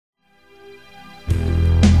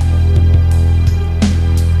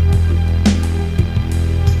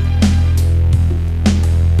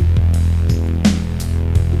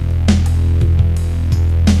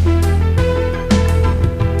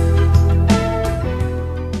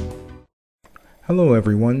Hello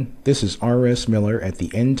everyone, this is R.S. Miller at the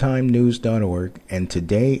EndTimeNews.org, and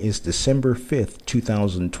today is December 5th,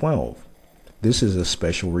 2012. This is a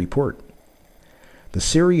special report. The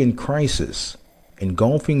Syrian crisis,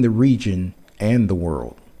 engulfing the region and the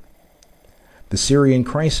world. The Syrian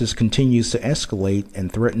crisis continues to escalate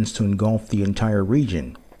and threatens to engulf the entire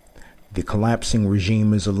region. The collapsing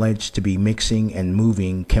regime is alleged to be mixing and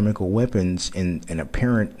moving chemical weapons in an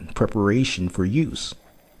apparent preparation for use.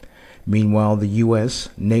 Meanwhile, the U.S.,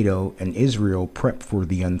 NATO, and Israel prep for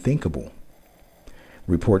the unthinkable.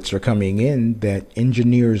 Reports are coming in that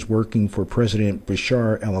engineers working for President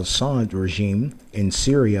Bashar al-Assad regime in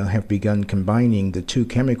Syria have begun combining the two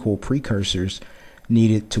chemical precursors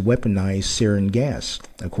needed to weaponize sarin gas,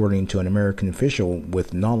 according to an American official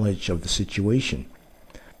with knowledge of the situation.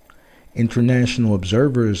 International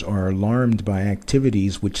observers are alarmed by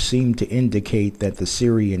activities which seem to indicate that the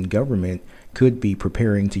Syrian government could be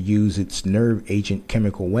preparing to use its nerve agent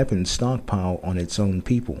chemical weapons stockpile on its own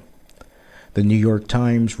people. The New York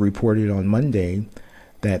Times reported on Monday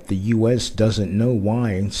that the U.S. doesn't know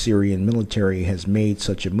why Syrian military has made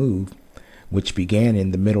such a move, which began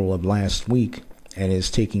in the middle of last week and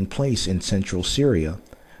is taking place in central Syria,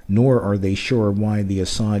 nor are they sure why the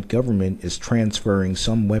Assad government is transferring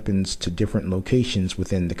some weapons to different locations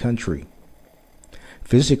within the country.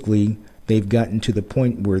 Physically, they've gotten to the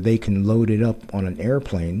point where they can load it up on an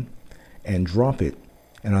airplane and drop it,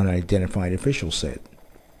 an unidentified official said.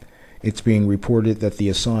 It's being reported that the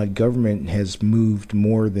Assad government has moved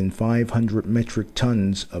more than 500 metric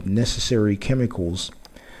tons of necessary chemicals,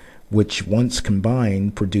 which once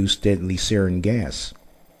combined produce deadly sarin gas.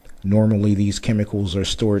 Normally, these chemicals are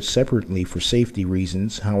stored separately for safety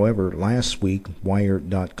reasons. However, last week,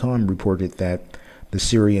 Wired.com reported that the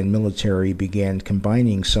Syrian military began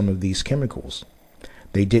combining some of these chemicals.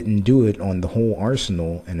 They didn't do it on the whole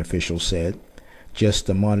arsenal, an official said, just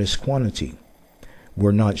a modest quantity.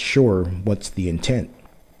 We're not sure what's the intent.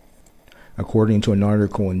 According to an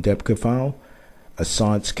article in Depkafile,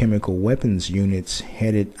 Assad's chemical weapons units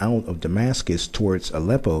headed out of Damascus towards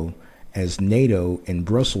Aleppo as NATO in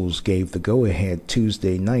Brussels gave the go-ahead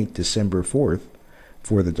Tuesday night, December 4th,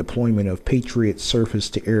 for the deployment of Patriot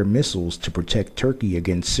surface-to-air missiles to protect Turkey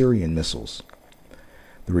against Syrian missiles.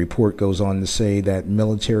 The report goes on to say that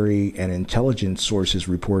military and intelligence sources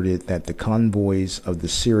reported that the convoys of the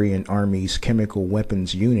Syrian army's chemical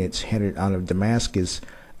weapons units headed out of Damascus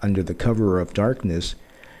under the cover of darkness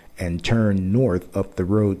and turned north up the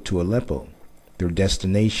road to Aleppo. Their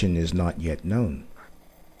destination is not yet known.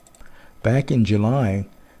 Back in July,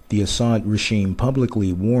 the Assad regime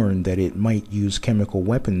publicly warned that it might use chemical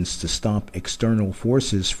weapons to stop external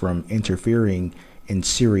forces from interfering in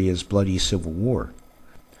Syria's bloody civil war.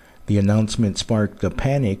 The announcement sparked a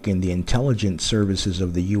panic in the intelligence services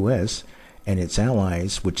of the U.S. and its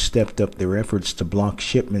allies, which stepped up their efforts to block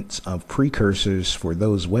shipments of precursors for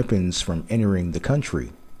those weapons from entering the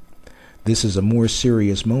country. This is a more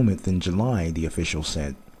serious moment than July, the official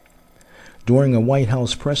said. During a White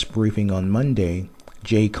House press briefing on Monday,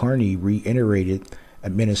 Jay Carney reiterated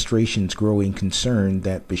administration's growing concern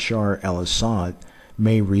that Bashar al-Assad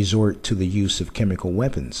may resort to the use of chemical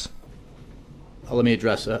weapons. Let me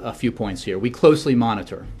address a few points here. We closely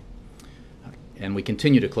monitor, and we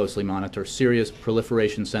continue to closely monitor, Syria's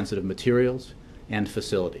proliferation-sensitive materials and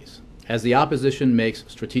facilities. As the opposition makes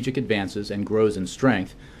strategic advances and grows in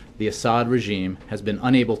strength, the Assad regime has been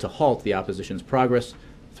unable to halt the opposition's progress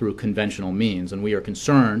through conventional means, and we are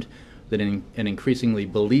concerned that an increasingly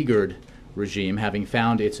beleaguered regime, having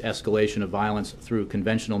found its escalation of violence through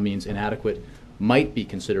conventional means inadequate, might be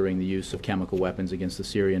considering the use of chemical weapons against the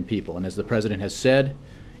Syrian people. And as the President has said,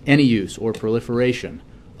 any use or proliferation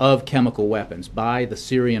of chemical weapons by the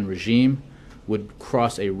Syrian regime would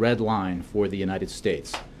cross a red line for the United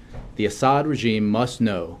States. The Assad regime must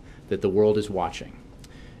know that the world is watching,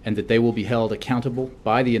 and that they will be held accountable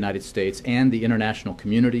by the United States and the international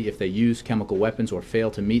community if they use chemical weapons or fail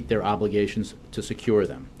to meet their obligations to secure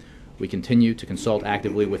them. We continue to consult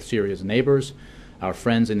actively with Syria's neighbors, our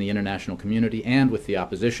friends in the international community, and with the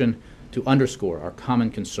opposition to underscore our common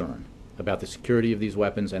concern about the security of these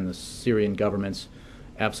weapons and the Syrian government's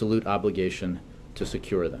absolute obligation to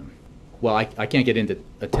secure them. Well, I can't get into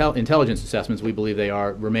intelligence assessments. We believe they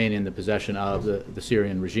remain in the possession of the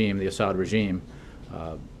Syrian regime, the Assad regime.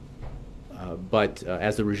 But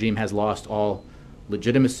as the regime has lost all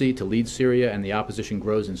legitimacy to lead Syria and the opposition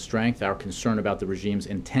grows in strength, our concern about the regime's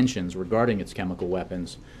intentions regarding its chemical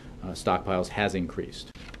weapons stockpiles has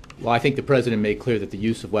increased. Well, I think the President made clear that the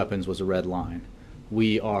use of weapons was a red line.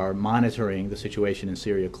 We are monitoring the situation in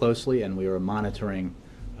Syria closely, and we are monitoring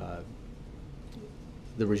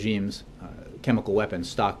the regime's chemical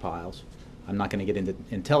weapons stockpiles. I'm not going to get into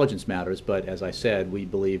intelligence matters, but as I said, we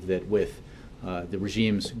believe that with the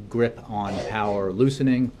regime's grip on power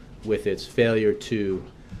loosening, with its failure to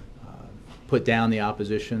put down the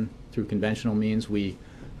opposition through conventional means, we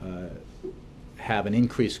have an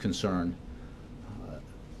increased concern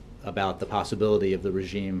about the possibility of the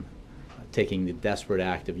regime taking the desperate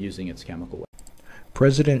act of using its chemical weapons.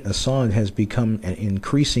 President Assad has become an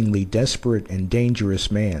increasingly desperate and dangerous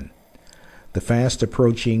man. The fast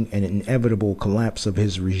approaching and inevitable collapse of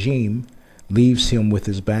his regime leaves him with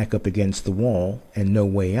his back up against the wall and no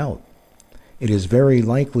way out. It is very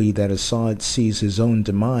likely that Assad sees his own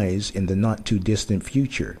demise in the not-too-distant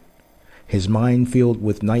future, his mind filled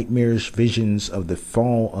with nightmarish visions of the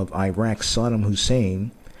fall of Iraq's Saddam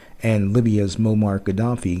Hussein and Libya's Muammar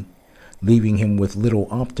Gaddafi, leaving him with little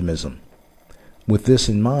optimism. With this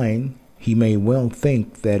in mind, he may well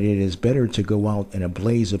think that it is better to go out in a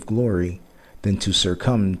blaze of glory than to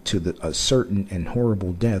succumb to a certain and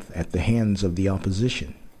horrible death at the hands of the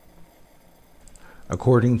opposition.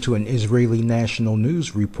 According to an Israeli national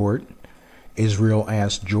news report, Israel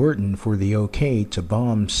asked Jordan for the okay to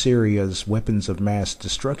bomb Syria's weapons of mass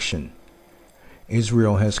destruction.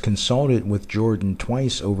 Israel has consulted with Jordan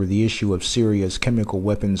twice over the issue of Syria's chemical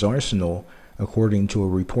weapons arsenal, according to a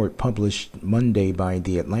report published Monday by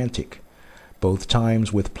The Atlantic, both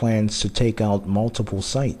times with plans to take out multiple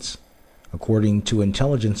sites. According to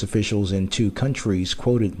intelligence officials in two countries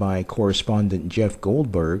quoted by correspondent Jeff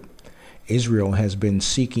Goldberg, Israel has been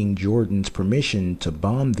seeking Jordan's permission to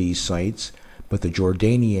bomb these sites, but the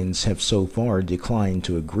Jordanians have so far declined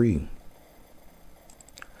to agree.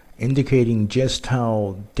 Indicating just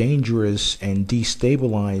how dangerous and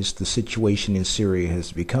destabilized the situation in Syria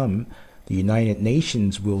has become, the United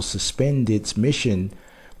Nations will suspend its mission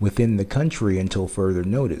within the country until further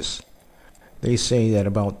notice. They say that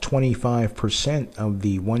about 25% of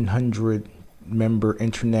the 100-member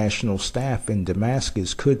international staff in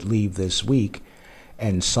Damascus could leave this week,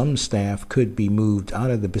 and some staff could be moved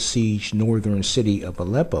out of the besieged northern city of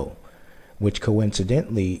Aleppo, which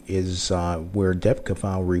coincidentally is where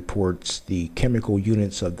Depkafal reports the chemical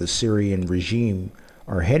units of the Syrian regime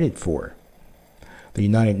are headed for. The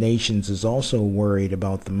United Nations is also worried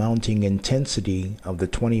about the mounting intensity of the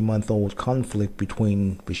 20-month-old conflict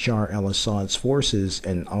between Bashar al-Assad's forces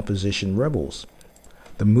and opposition rebels.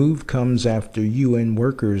 The move comes after UN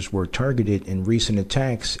workers were targeted in recent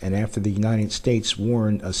attacks and after the United States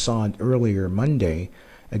warned Assad earlier Monday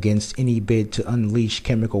against any bid to unleash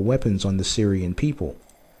chemical weapons on the Syrian people.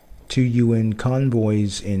 2 UN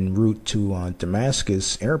convoys en route to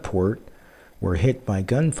Damascus airport were hit by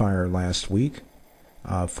gunfire last week.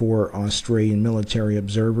 4 Australian military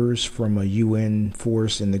observers from a UN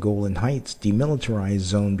force in the Golan Heights demilitarized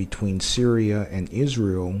zone between Syria and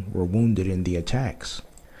Israel were wounded in the attacks.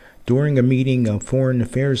 During a meeting of foreign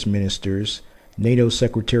affairs ministers, NATO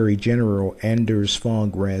Secretary General Anders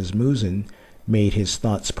Fogh Rasmussen made his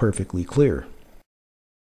thoughts perfectly clear.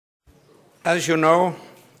 As you know,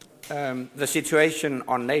 the situation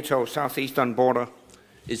on NATO's southeastern border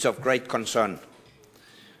is of great concern.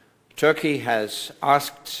 Turkey has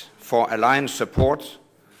asked for alliance support,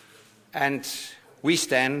 and we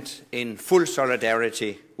stand in full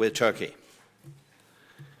solidarity with Turkey.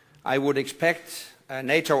 I would expect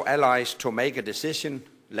NATO allies to make a decision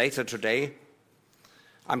later today.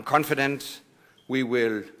 I'm confident we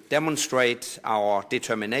will demonstrate our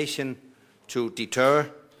determination to deter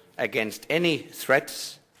against any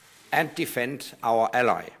threats and defend our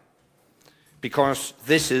ally, because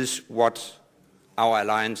this is what our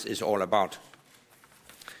alliance is all about.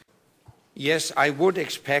 Yes, I would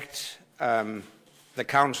expect the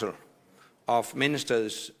Council of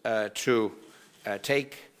Ministers to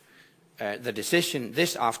take the decision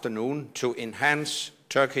this afternoon to enhance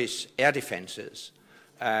Turkey's air defenses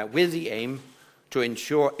with the aim to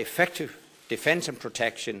ensure effective defense and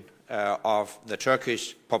protection of the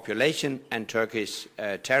Turkish population and Turkish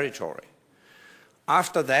territory.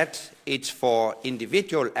 After that, it's for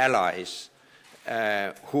individual allies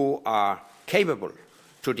who are capable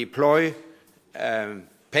to deploy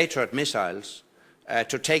Patriot missiles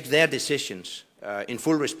to take their decisions in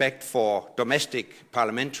full respect for domestic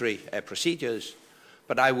parliamentary procedures.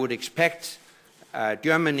 But I would expect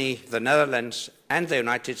Germany, the Netherlands and the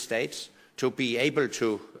United States to be able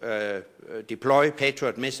to deploy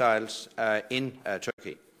Patriot missiles in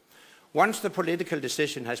Turkey. Once the political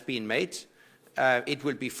decision has been made, it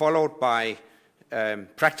will be followed by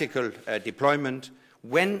practical deployment.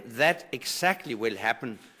 When that exactly will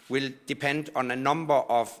happen will depend on a number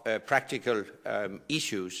of practical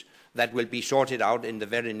issues that will be sorted out in the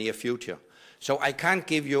very near future. So I can't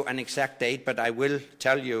give you an exact date, but I will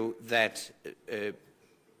tell you that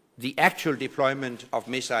the actual deployment of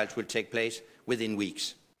missiles will take place within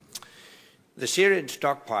weeks. The Syrian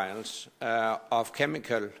stockpiles of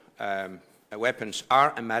chemical weapons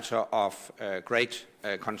are a matter of great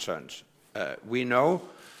concerns. We know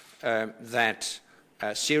that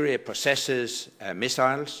Syria possesses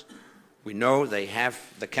missiles. We know they have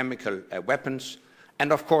the chemical weapons,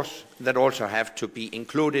 and of course that also have to be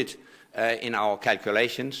included in our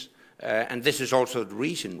calculations. And this is also the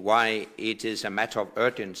reason why it is a matter of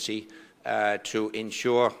urgency to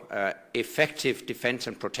ensure effective defense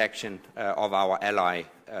and protection of our ally,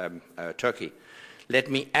 Turkey.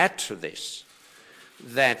 Let me add to this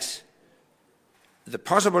that the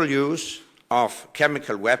possible use of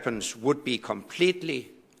chemical weapons would be completely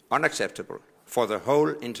unacceptable for the whole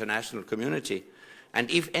international community.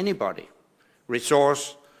 And if anybody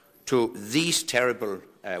resorts to these terrible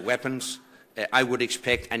weapons, I would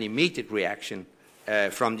expect an immediate reaction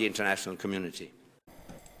from the international community.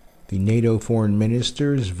 The NATO foreign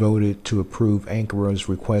ministers voted to approve Ankara's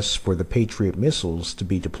requests for the Patriot missiles to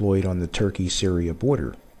be deployed on the Turkey-Syria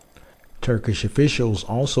border. Turkish officials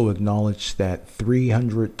also acknowledged that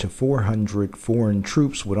 300 to 400 foreign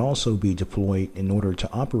troops would also be deployed in order to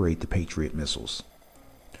operate the Patriot missiles.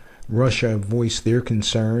 Russia voiced their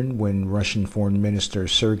concern when Russian Foreign Minister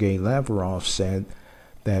Sergei Lavrov said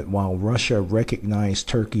that while Russia recognized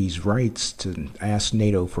Turkey's rights to ask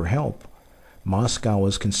NATO for help, Moscow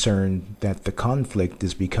is concerned that the conflict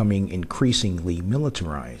is becoming increasingly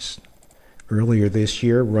militarized. Earlier this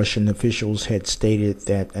year, Russian officials had stated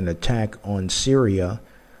that an attack on Syria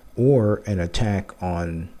or an attack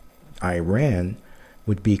on Iran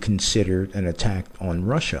would be considered an attack on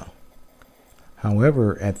Russia.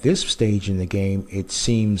 However, at this stage in the game, it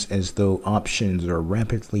seems as though options are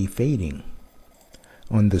rapidly fading.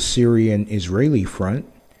 On the Syrian-Israeli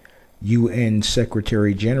front, UN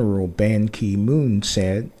Secretary General Ban Ki-moon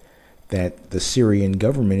said that the Syrian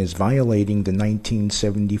government is violating the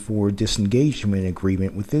 1974 disengagement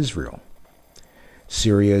agreement with Israel.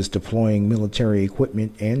 Syria is deploying military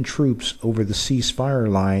equipment and troops over the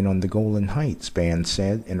ceasefire line on the Golan Heights, Ban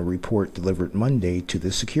said in a report delivered Monday to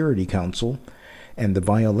the Security Council, and the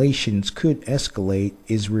violations could escalate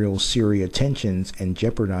Israel-Syria tensions and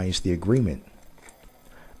jeopardize the agreement.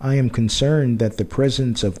 I am concerned that the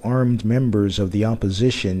presence of armed members of the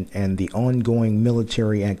opposition and the ongoing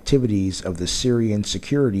military activities of the Syrian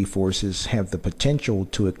security forces have the potential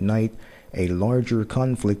to ignite a larger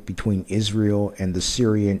conflict between Israel and the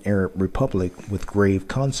Syrian Arab Republic with grave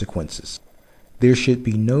consequences. There should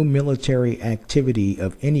be no military activity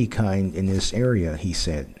of any kind in this area, he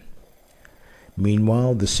said.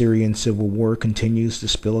 Meanwhile, the Syrian civil war continues to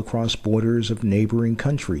spill across borders of neighboring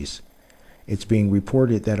countries. It's being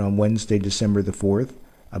reported that on Wednesday, December the 4th,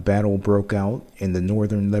 a battle broke out in the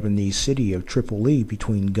northern Lebanese city of Tripoli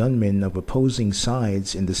between gunmen of opposing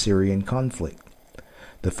sides in the Syrian conflict.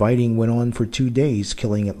 The fighting went on for 2 days,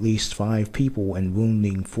 killing at least 5 people and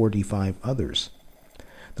wounding 45 others.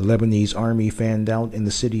 The Lebanese army fanned out in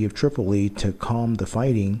the city of Tripoli to calm the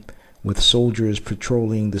fighting, with soldiers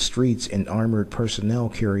patrolling the streets in armored personnel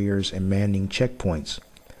carriers and manning checkpoints.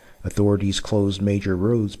 Authorities closed major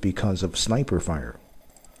roads because of sniper fire.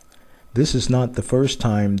 This is not the first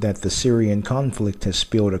time that the Syrian conflict has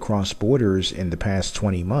spilled across borders in the past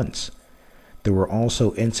 20 months. There were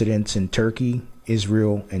also incidents in Turkey,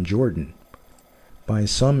 Israel, and Jordan. By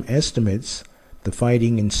some estimates, the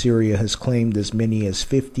fighting in Syria has claimed as many as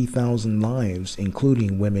 50,000 lives,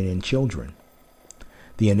 including women and children.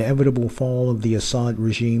 The inevitable fall of the Assad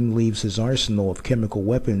regime leaves his arsenal of chemical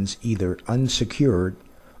weapons either unsecured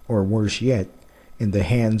or worse yet, in the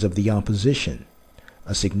hands of the opposition,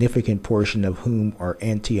 a significant portion of whom are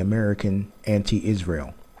anti-American,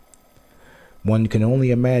 anti-Israel. One can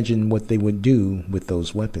only imagine what they would do with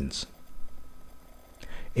those weapons.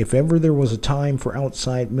 If ever there was a time for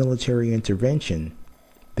outside military intervention,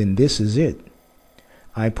 then this is it.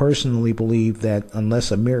 I personally believe that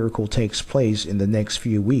unless a miracle takes place in the next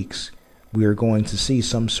few weeks, we are going to see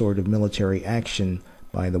some sort of military action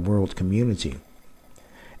by the world community.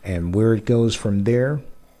 And where it goes from there,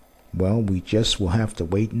 well, we just will have to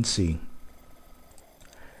wait and see.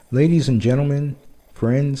 Ladies and gentlemen,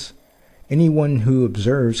 friends, anyone who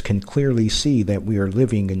observes can clearly see that we are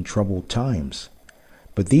living in troubled times.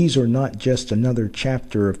 But these are not just another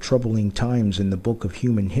chapter of troubling times in the book of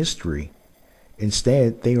human history.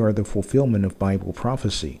 Instead, they are the fulfillment of Bible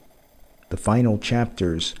prophecy, the final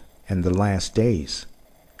chapters and the last days.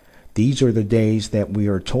 These are the days that we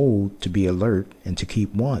are told to be alert and to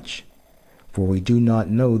keep watch, for we do not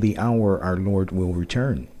know the hour our Lord will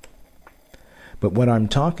return. But what I'm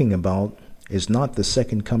talking about is not the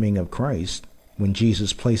second coming of Christ, when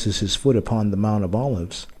Jesus places his foot upon the Mount of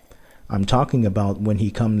Olives. I'm talking about when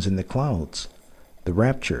he comes in the clouds, the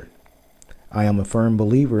rapture. I am a firm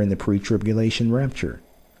believer in the pre-tribulation rapture,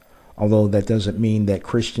 although that doesn't mean that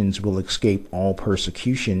Christians will escape all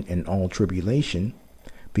persecution and all tribulation,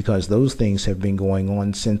 because those things have been going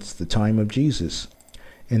on since the time of Jesus,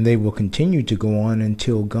 and they will continue to go on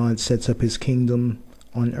until God sets up his kingdom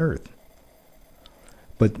on earth.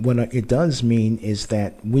 But what it does mean is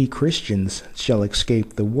that we Christians shall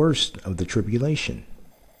escape the worst of the tribulation.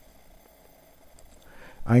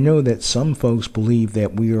 I know that some folks believe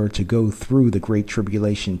that we are to go through the Great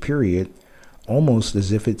Tribulation period almost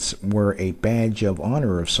as if it were a badge of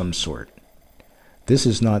honor of some sort. This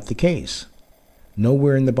is not the case.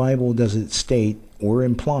 Nowhere in the Bible does it state or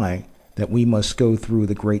imply that we must go through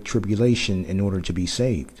the Great Tribulation in order to be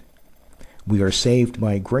saved. We are saved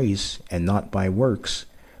by grace and not by works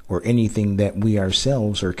or anything that we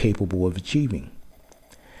ourselves are capable of achieving.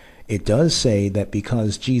 It does say that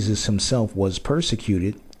because Jesus himself was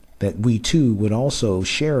persecuted, that we too would also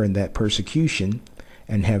share in that persecution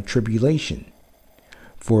and have tribulation.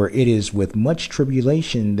 For it is with much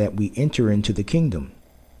tribulation that we enter into the kingdom.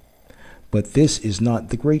 But this is not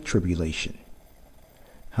the Great Tribulation.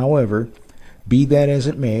 However, be that as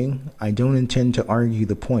it may, I don't intend to argue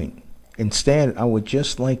the point. Instead, I would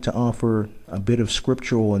just like to offer a bit of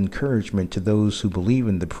scriptural encouragement to those who believe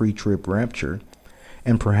in the pre-trib rapture,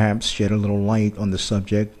 and perhaps shed a little light on the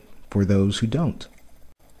subject for those who don't.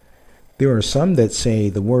 There are some that say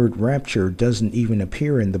the word rapture doesn't even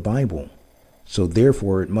appear in the Bible, so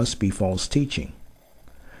therefore it must be false teaching.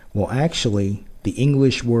 Well, actually, the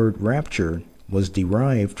English word rapture was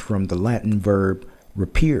derived from the Latin verb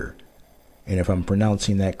rapere, and if I'm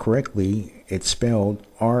pronouncing that correctly, it's spelled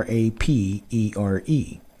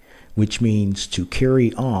R-A-P-E-R-E, which means to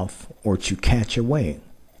carry off or to catch away.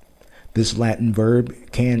 This Latin verb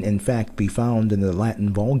can in fact be found in the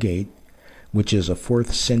Latin Vulgate, which is a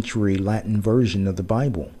 4th century Latin version of the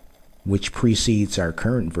Bible, which precedes our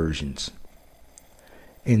current versions.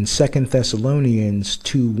 In 2 Thessalonians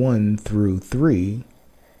 2:1 through 3,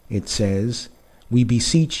 it says, "We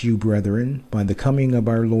beseech you, brethren, by the coming of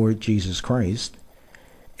our Lord Jesus Christ,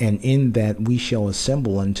 and in that we shall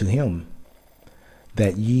assemble unto him,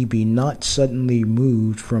 that ye be not suddenly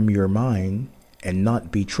moved from your mind, and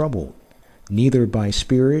not be troubled, neither by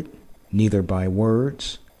spirit, neither by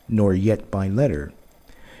words, nor yet by letter,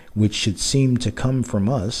 which should seem to come from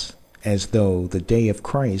us, as though the day of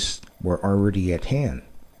Christ were already at hand.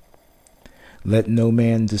 Let no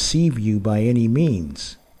man deceive you by any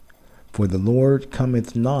means, for the Lord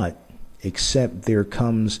cometh not, except there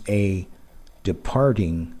comes a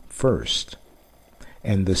departing first,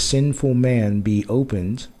 and the sinful man be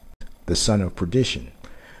opened, the son of perdition."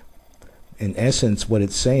 In essence, what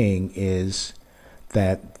it's saying is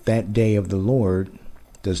that that day of the Lord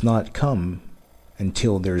does not come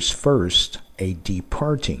until there's first a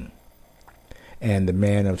departing, and the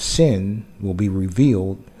man of sin will be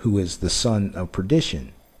revealed, who is the son of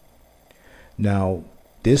perdition. Now,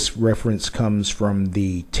 this reference comes from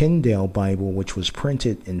the Tyndale Bible, which was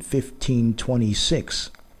printed in 1526,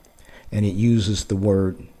 and it uses the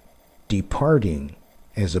word departing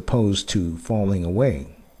as opposed to falling away.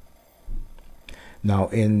 Now,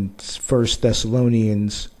 in 1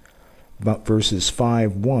 Thessalonians verses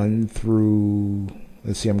 5:1 through,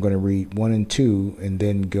 let's see, I'm going to read 1 and 2, and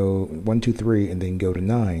then go 1, 2, 3, and then go to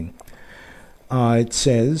 9. It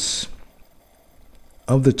says,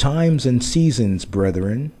 "Of the times and seasons,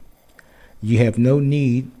 brethren, ye have no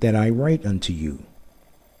need that I write unto you.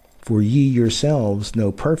 For ye yourselves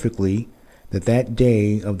know perfectly that that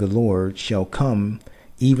day of the Lord shall come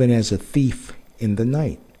even as a thief in the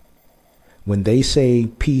night. When they say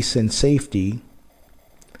peace and safety,"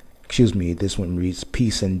 this one reads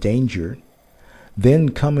peace and danger, "then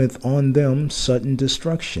cometh on them sudden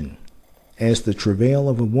destruction, as the travail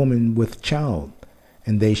of a woman with child,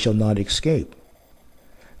 and they shall not escape."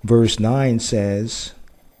 Verse 9 says,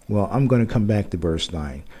 well, I'm going to come back to verse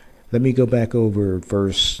 9. Let me go back over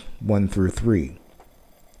verse 1 through 3.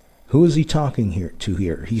 Who is he talking to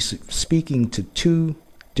here? He's speaking to two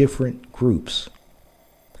different groups.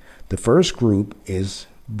 The first group is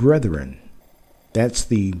brethren. That's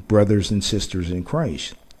the brothers and sisters in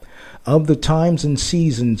Christ. "Of the times and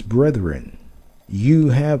seasons, brethren, you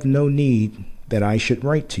have no need that I should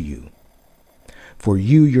write to you. For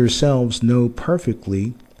you yourselves know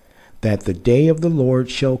perfectly that the day of the Lord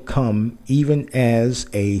shall come even as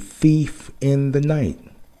a thief in the night."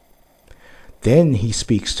 Then he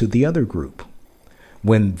speaks to the other group.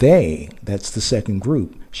 When they, that's the second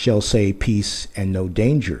group, shall say peace and no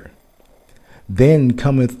danger. Then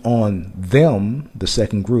cometh on them, the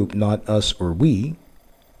second group, not us or we,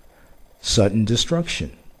 sudden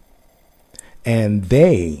destruction. And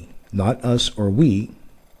they, not us or we,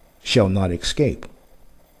 shall not escape.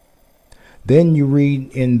 Then you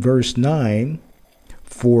read in verse 9,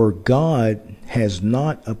 for God has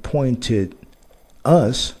not appointed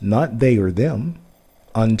us, not they or them,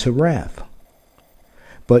 unto wrath,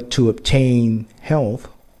 but to obtain health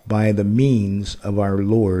by the means of our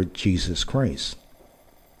Lord Jesus Christ.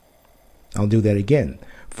 I'll do that again.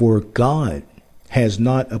 For God has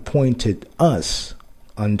not appointed us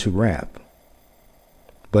unto wrath,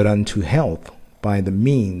 but unto health by the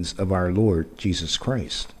means of our Lord Jesus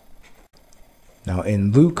Christ. Now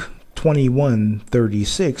in Luke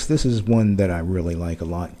 21:36, this is one that I really like a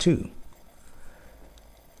lot too.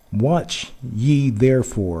 Watch ye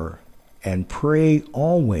therefore, and pray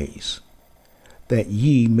always, that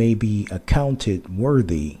ye may be accounted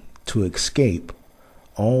worthy to escape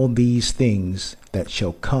all these things that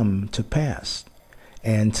shall come to pass,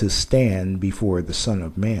 and to stand before the Son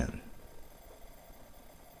of Man.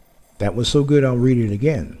 That was so good, I'll read it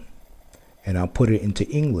again, and I'll put it into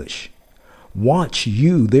English. Watch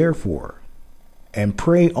you therefore, and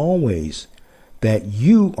pray always, that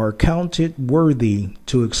you are counted worthy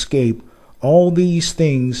to escape all these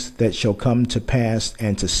things that shall come to pass,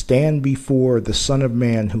 and to stand before the Son of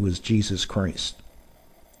Man, who is Jesus Christ.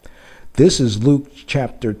 This is Luke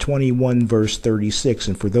chapter 21, verse 36.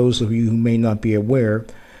 And for those of you who may not be aware,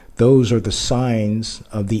 those are the signs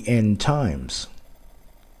of the end times.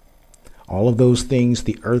 All of those things,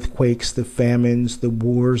 the earthquakes, the famines, the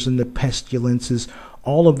wars, and the pestilences,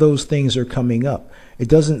 all of those things are coming up. It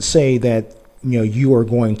doesn't say that, you are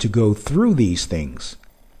going to go through these things.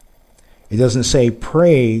 It doesn't say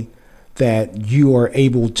pray that you are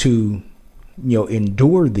able to,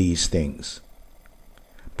 endure these things,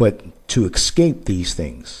 but to escape these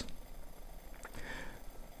things.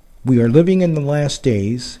 We are living in the last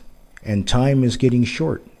days, and time is getting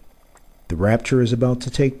short. The rapture is about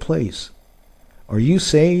to take place. Are you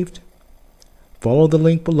saved? Follow the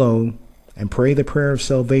link below and pray the prayer of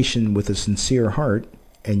salvation with a sincere heart,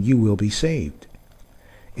 and you will be saved.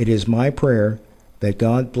 It is my prayer that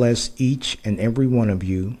God bless each and every one of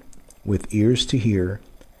you with ears to hear,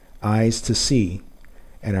 eyes to see,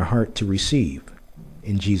 and a heart to receive.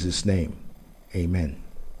 In Jesus' name, amen.